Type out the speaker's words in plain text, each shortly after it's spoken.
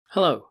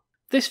Hello.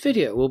 This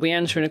video will be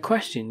answering a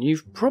question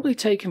you've probably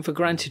taken for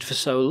granted for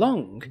so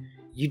long,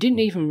 you didn't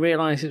even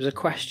realise it was a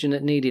question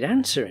that needed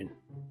answering.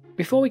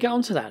 Before we get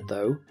onto that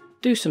though,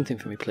 do something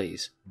for me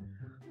please.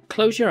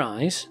 Close your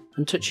eyes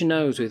and touch your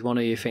nose with one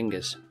of your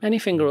fingers. Any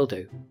finger will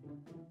do.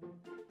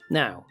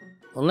 Now,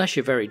 unless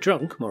you're very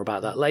drunk, more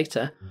about that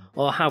later,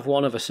 or have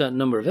one of a certain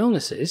number of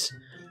illnesses,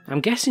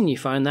 I'm guessing you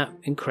find that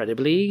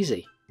incredibly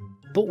easy.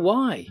 But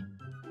why?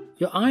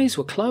 Your eyes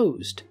were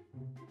closed.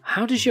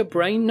 How does your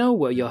brain know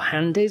where your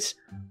hand is,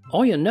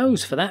 or your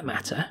nose for that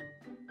matter?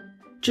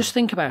 Just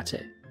think about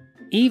it.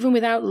 Even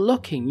without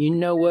looking, you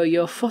know where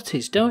your foot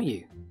is, don't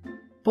you?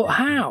 But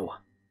how?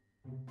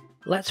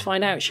 Let's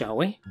find out, shall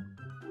we?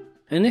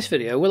 In this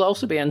video, we'll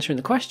also be answering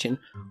the question,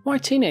 why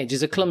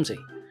teenagers are clumsy,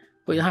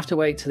 but you'll have to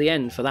wait to the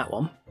end for that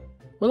one.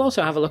 We'll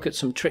also have a look at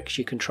some tricks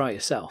you can try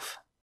yourself.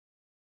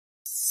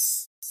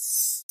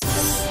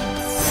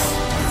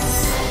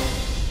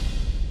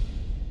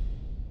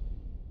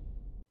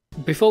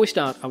 Before we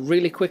start, I'd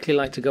really quickly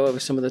like to go over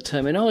some of the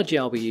terminology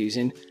I'll be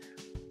using,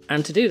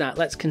 and to do that,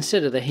 let's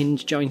consider the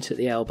hinge joint at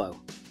the elbow.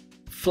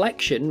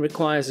 Flexion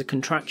requires a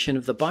contraction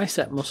of the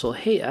bicep muscle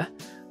here,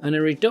 and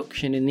a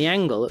reduction in the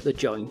angle at the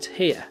joint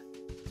here.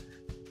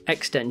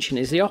 Extension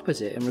is the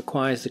opposite and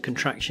requires the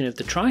contraction of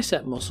the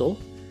tricep muscle,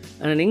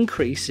 and an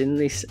increase in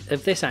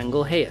this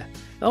angle here.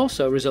 It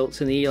also results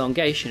in the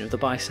elongation of the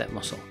bicep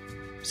muscle.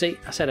 See,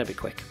 I said I'd be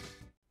quick.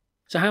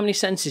 So how many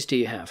senses do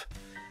you have?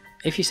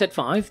 If you said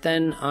 5,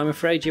 then I'm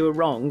afraid you were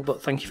wrong,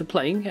 but thank you for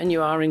playing, and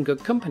you are in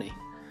good company.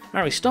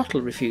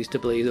 Aristotle refused to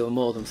believe there were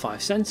more than 5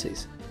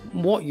 senses.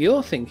 What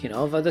you're thinking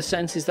of are the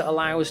senses that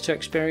allow us to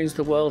experience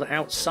the world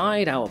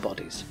outside our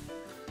bodies.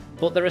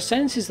 But there are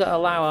senses that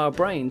allow our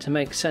brain to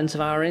make sense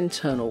of our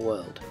internal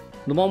world.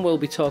 The one we'll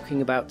be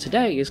talking about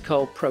today is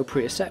called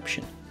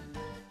proprioception.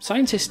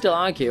 Scientists still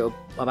argue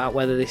about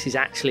whether this is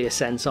actually a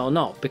sense or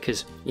not,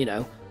 because, you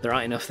know, there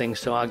aren't enough things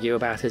to argue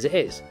about as it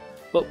is.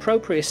 But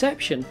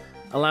proprioception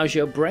allows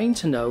your brain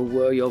to know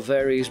where your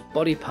various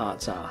body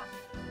parts are.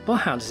 But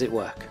how does it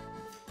work?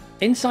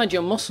 Inside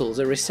your muscles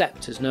are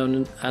receptors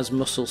known as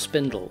muscle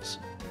spindles.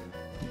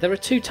 There are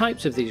 2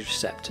 types of these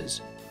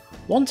receptors.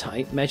 One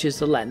type measures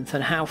the length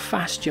and how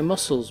fast your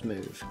muscles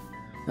move,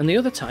 and the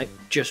other type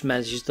just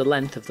measures the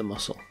length of the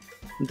muscle.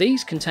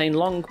 These contain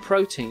long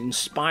proteins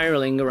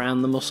spiralling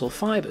around the muscle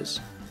fibres.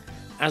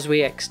 As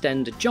we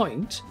extend a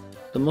joint,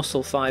 the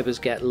muscle fibres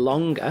get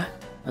longer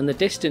and the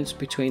distance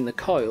between the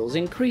coils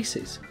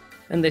increases,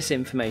 and this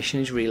information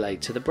is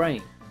relayed to the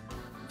brain.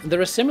 There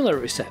are similar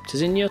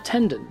receptors in your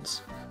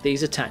tendons.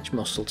 These attach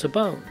muscle to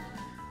bone,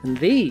 and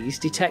these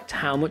detect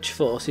how much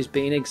force is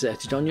being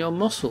exerted on your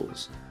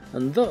muscles,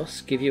 and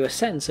thus give you a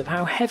sense of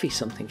how heavy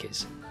something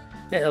is.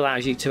 It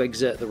allows you to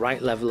exert the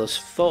right level of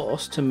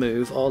force to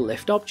move or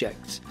lift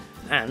objects,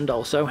 and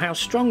also how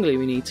strongly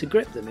we need to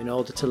grip them in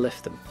order to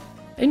lift them.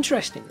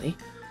 Interestingly,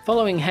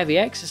 following heavy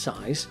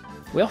exercise,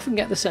 we often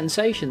get the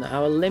sensation that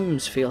our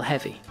limbs feel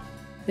heavy.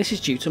 This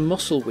is due to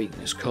muscle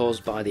weakness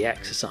caused by the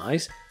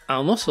exercise.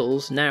 Our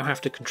muscles now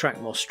have to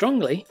contract more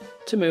strongly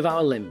to move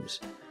our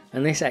limbs,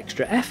 and this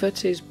extra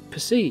effort is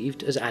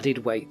perceived as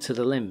added weight to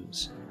the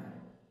limbs.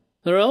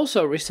 There are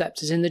also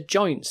receptors in the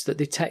joints that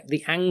detect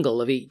the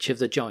angle of each of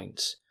the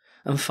joints,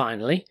 and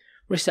finally,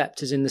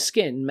 receptors in the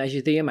skin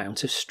measure the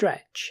amount of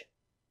stretch.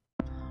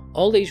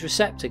 All these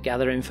receptors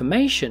gather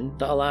information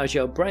that allows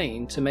your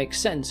brain to make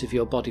sense of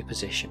your body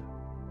position.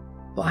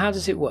 But how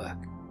does it work?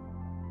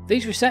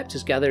 These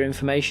receptors gather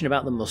information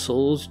about the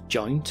muscles,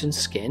 joint and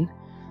skin,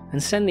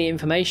 and send the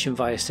information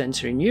via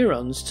sensory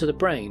neurons to the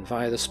brain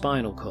via the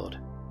spinal cord.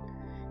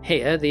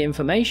 Here, the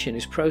information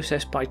is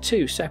processed by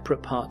 2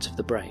 separate parts of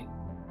the brain.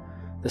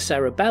 The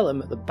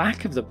cerebellum at the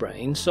back of the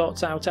brain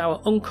sorts out our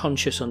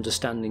unconscious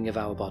understanding of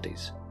our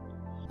bodies.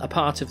 A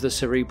part of the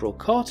cerebral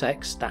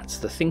cortex, that's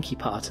the thinky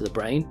part of the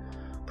brain,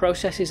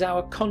 processes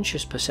our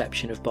conscious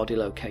perception of body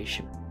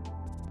location.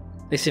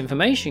 This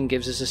information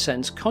gives us a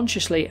sense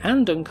consciously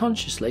and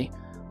unconsciously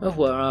of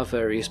where our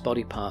various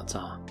body parts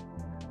are.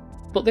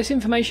 But this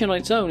information on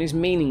its own is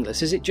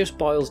meaningless, as it just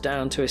boils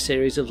down to a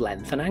series of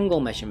length and angle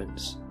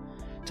measurements.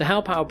 To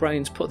help our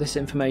brains put this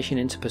information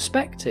into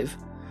perspective,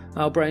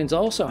 our brains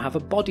also have a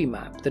body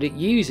map that it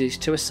uses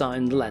to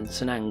assign the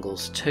lengths and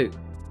angles to.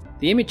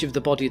 The image of the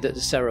body that the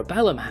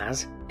cerebellum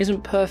has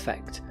isn't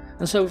perfect,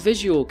 and so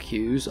visual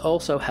cues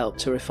also help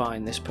to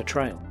refine this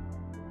portrayal.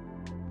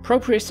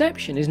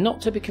 Proprioception is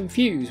not to be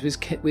confused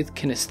with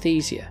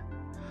kinesthesia,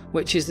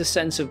 which is the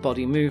sense of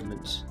body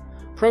movements.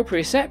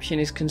 Proprioception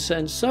is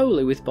concerned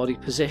solely with body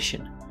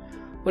position,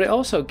 but it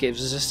also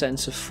gives us a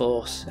sense of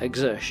force,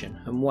 exertion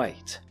and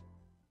weight.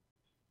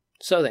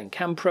 So then,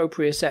 can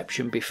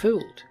proprioception be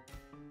fooled?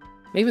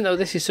 Even though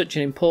this is such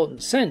an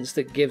important sense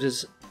that gives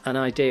us an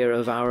idea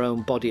of our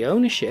own body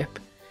ownership,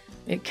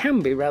 it can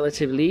be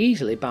relatively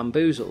easily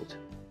bamboozled.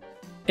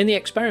 In the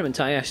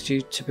experiment I asked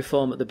you to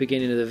perform at the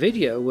beginning of the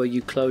video, where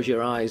you close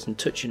your eyes and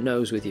touch your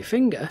nose with your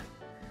finger,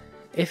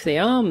 if the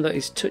arm that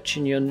is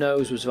touching your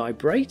nose was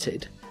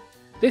vibrated,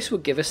 this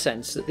would give a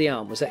sense that the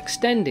arm was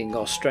extending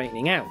or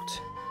straightening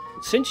out,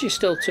 since you're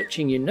still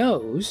touching your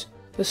nose,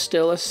 there's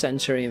still a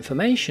sensory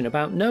information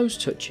about nose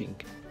touching.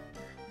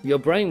 Your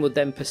brain would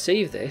then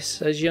perceive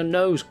this as your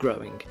nose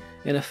growing,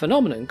 in a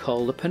phenomenon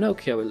called the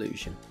Pinocchio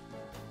illusion.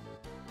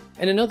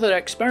 In another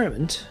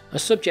experiment, a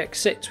subject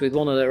sits with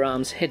one of their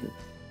arms hidden.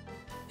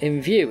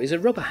 In view is a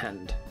rubber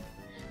hand.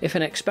 If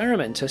an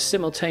experimenter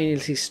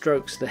simultaneously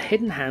strokes the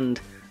hidden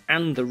hand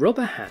and the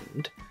rubber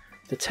hand,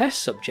 the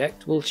test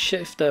subject will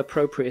shift their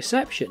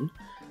proprioception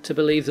to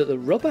believe that the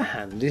rubber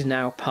hand is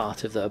now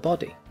part of their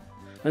body.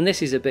 And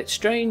this is a bit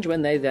strange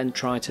when they then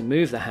try to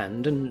move the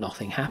hand and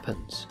nothing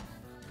happens.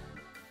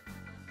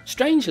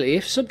 Strangely,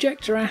 if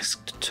subjects are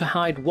asked to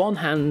hide one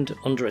hand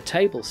under a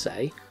table,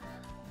 say,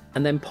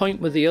 and then point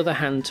with the other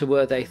hand to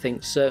where they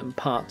think certain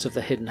parts of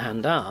the hidden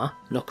hand are,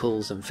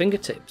 knuckles and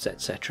fingertips,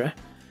 etc.,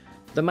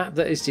 the map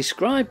that is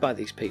described by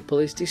these people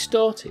is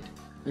distorted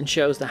and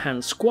shows the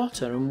hand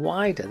squatter and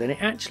wider than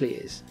it actually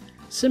is,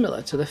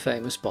 similar to the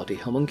famous body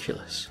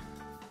homunculus.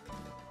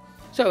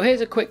 So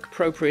here's a quick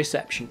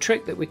proprioception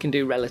trick that we can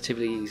do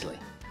relatively easily.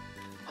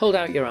 Hold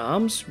out your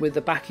arms with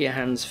the back of your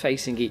hands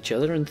facing each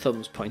other and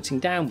thumbs pointing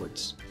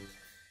downwards.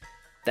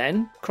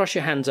 Then cross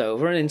your hands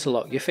over and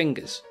interlock your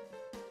fingers.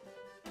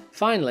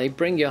 Finally,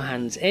 bring your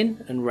hands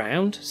in and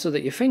round so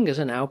that your fingers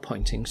are now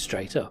pointing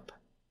straight up.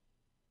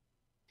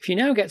 If you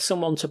now get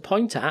someone to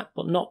point at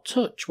but not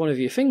touch one of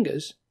your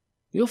fingers,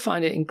 you'll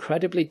find it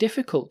incredibly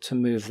difficult to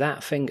move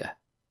that finger.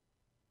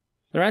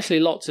 There are actually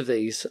lots of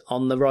these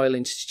on the Royal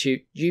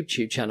Institute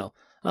YouTube channel,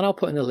 and I'll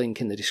put in a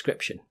link in the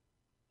description.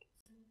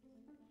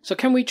 So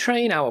can we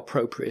train our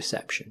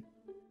proprioception?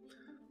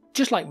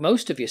 Just like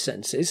most of your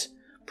senses,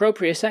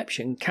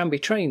 proprioception can be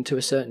trained to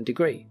a certain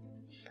degree.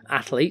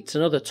 Athletes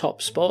and other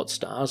top sports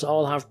stars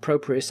all have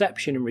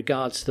proprioception in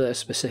regards to their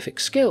specific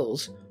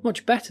skills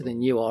much better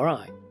than you or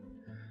I.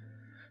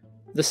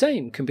 The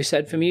same can be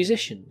said for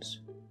musicians.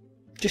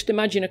 Just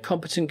imagine a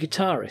competent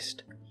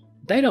guitarist.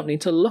 They don't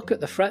need to look at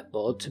the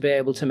fretboard to be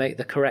able to make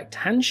the correct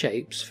hand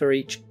shapes for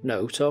each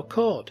note or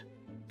chord.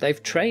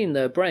 They've trained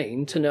their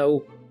brain to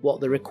know what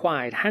the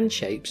required hand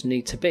shapes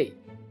need to be.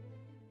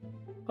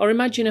 Or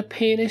imagine a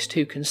pianist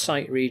who can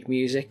sight read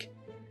music.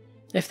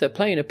 If they're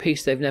playing a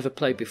piece they've never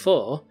played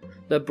before,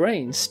 their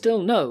brain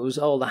still knows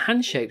all the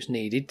hand shapes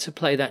needed to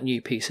play that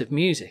new piece of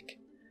music.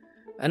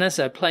 And as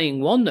they're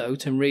playing one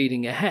note and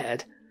reading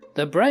ahead,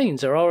 their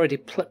brains are already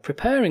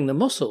preparing the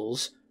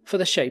muscles for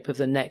the shape of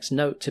the next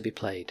note to be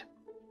played.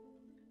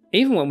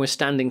 Even when we're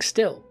standing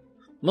still,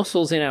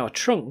 muscles in our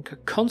trunk are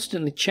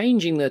constantly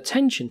changing their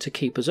tension to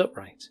keep us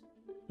upright.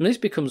 And this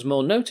becomes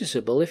more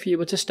noticeable if you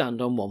were to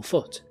stand on one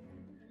foot.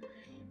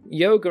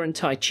 Yoga and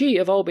Tai Chi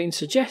have all been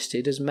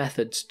suggested as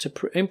methods to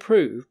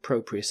improve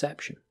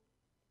proprioception.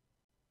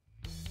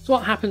 So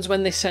what happens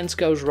when this sense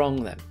goes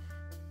wrong then?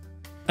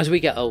 As we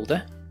get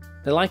older,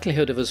 the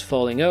likelihood of us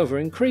falling over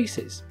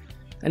increases,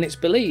 and it's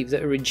believed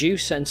that a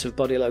reduced sense of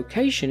body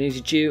location is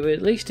due,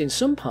 at least in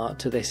some part,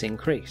 to this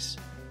increase.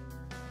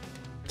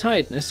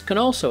 Tiredness can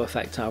also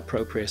affect our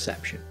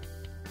proprioception.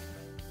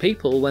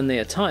 People, when they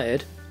are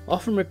tired,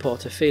 often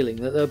report a feeling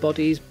that their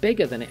body is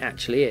bigger than it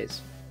actually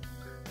is.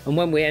 And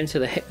when we enter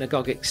the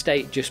hypnagogic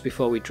state just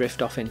before we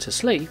drift off into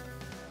sleep,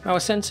 our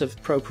sense of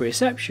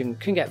proprioception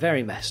can get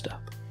very messed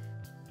up.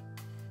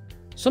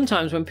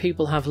 Sometimes when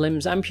people have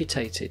limbs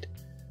amputated,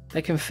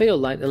 they can feel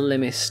like the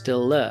limb is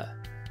still there,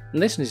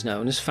 and this is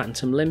known as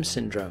phantom limb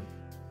syndrome.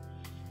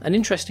 An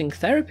interesting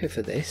therapy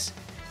for this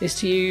is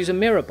to use a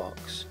mirror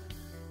box,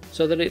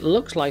 so that it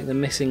looks like the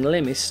missing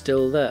limb is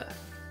still there,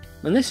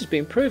 and this has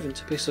been proven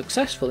to be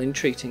successful in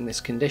treating this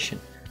condition,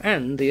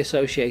 and the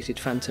associated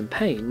phantom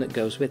pain that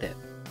goes with it.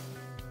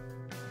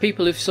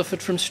 People who've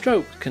suffered from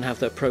stroke can have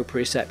their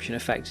proprioception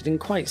affected in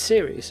quite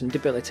serious and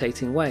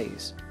debilitating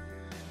ways.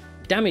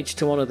 Damage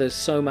to one of the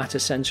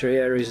somatosensory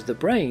areas of the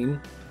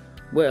brain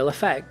will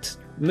affect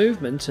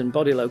movement and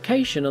body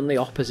location on the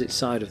opposite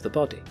side of the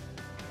body.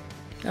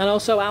 And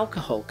also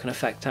alcohol can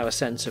affect our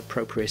sense of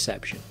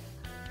proprioception.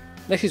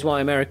 This is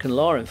why American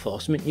law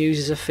enforcement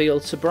uses a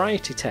field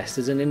sobriety test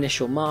as an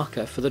initial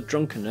marker for the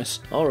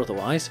drunkenness, or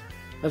otherwise,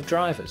 of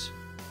drivers.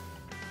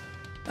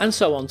 And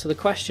so on to the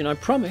question I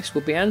promised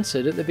would be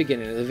answered at the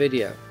beginning of the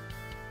video.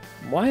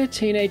 Why are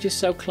teenagers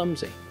so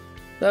clumsy?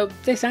 Though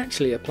this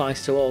actually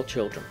applies to all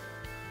children.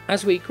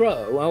 As we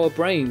grow, our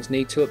brains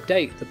need to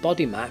update the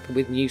body map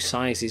with new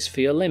sizes for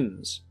your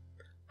limbs.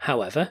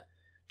 However,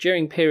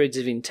 during periods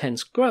of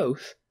intense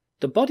growth,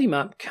 the body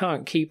map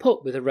can't keep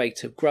up with the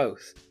rate of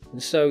growth,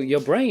 and so your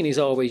brain is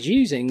always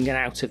using an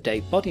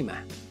out-of-date body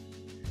map.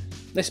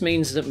 This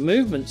means that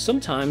movements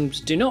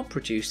sometimes do not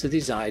produce the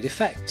desired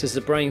effect, as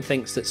the brain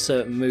thinks that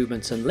certain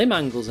movements and limb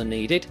angles are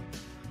needed,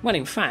 when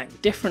in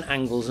fact different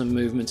angles and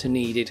movement are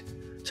needed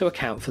to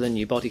account for the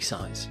new body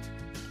size.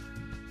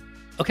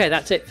 Okay,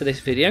 that's it for this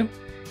video.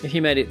 If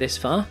you made it this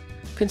far,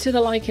 consider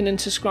liking and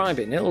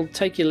subscribing. It'll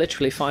take you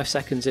literally 5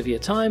 seconds of your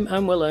time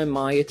and will earn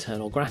my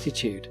eternal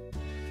gratitude.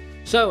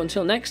 So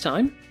until next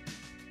time,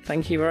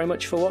 thank you very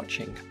much for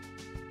watching.